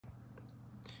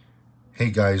Hey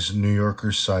guys, New Yorker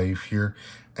Saif here,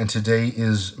 and today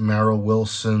is Mara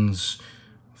Wilson's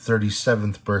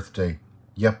 37th birthday.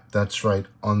 Yep, that's right.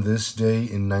 On this day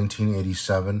in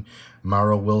 1987,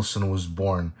 Mara Wilson was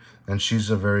born, and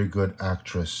she's a very good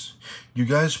actress. You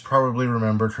guys probably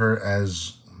remembered her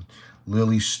as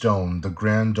Lily Stone, the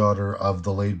granddaughter of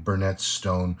the late Burnett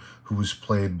Stone, who was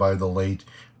played by the late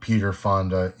Peter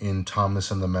Fonda in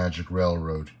Thomas and the Magic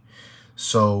Railroad.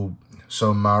 So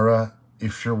Mara,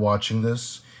 if you're watching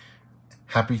this,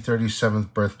 happy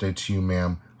 37th birthday to you,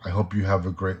 ma'am. I hope you have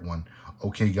a great one.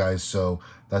 Okay, guys, so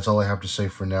that's all I have to say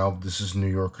for now. This is New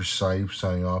Yorker Saif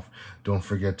signing off. Don't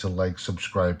forget to like,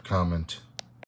 subscribe, comment.